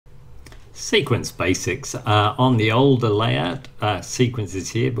Sequence basics. On the older layout, sequence is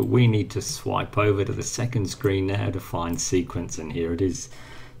here, but we need to swipe over to the second screen now to find sequence, and here it is.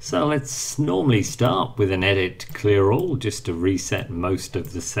 So let's normally start with an edit clear all just to reset most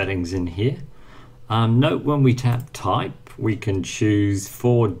of the settings in here. Note when we tap type, we can choose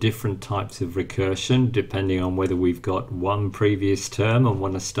 4 different types of recursion depending on whether we've got 1 previous term and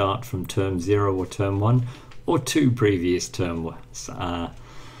want to start from term 0 or term 1, or 2 previous term ones.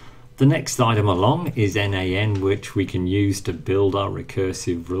 The next item along is NaN, which we can use to build our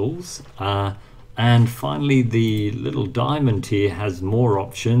recursive rules. And finally, the little diamond here has more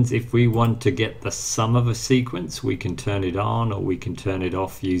options. If we want to get the sum of a sequence, we can turn it on or we can turn it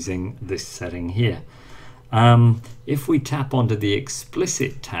off using this setting here. If we tap onto the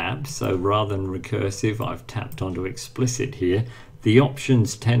explicit tab, so rather than recursive, I've tapped onto explicit here, the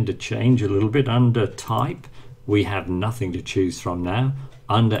options tend to change a little bit. Under type, we have nothing to choose from now.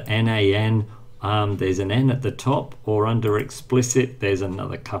 Under NaN, there's an N at the top, or under explicit, there's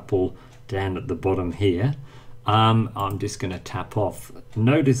another couple down at the bottom here. I'm just going to tap off.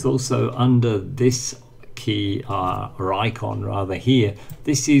 Notice also under this key or icon rather here,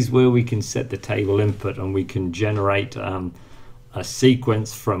 this is where we can set the table input, and we can generate a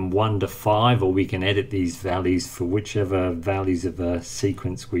sequence from 1 to 5, or we can edit these values for whichever values of a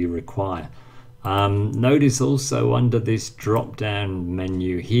sequence we require. Notice also under this drop down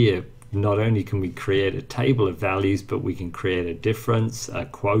menu here, not only can we create a table of values, but we can create a difference, a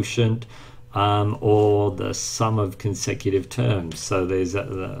quotient, or the sum of consecutive terms. So there's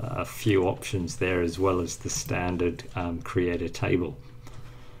a few options there, as well as the standard create a table.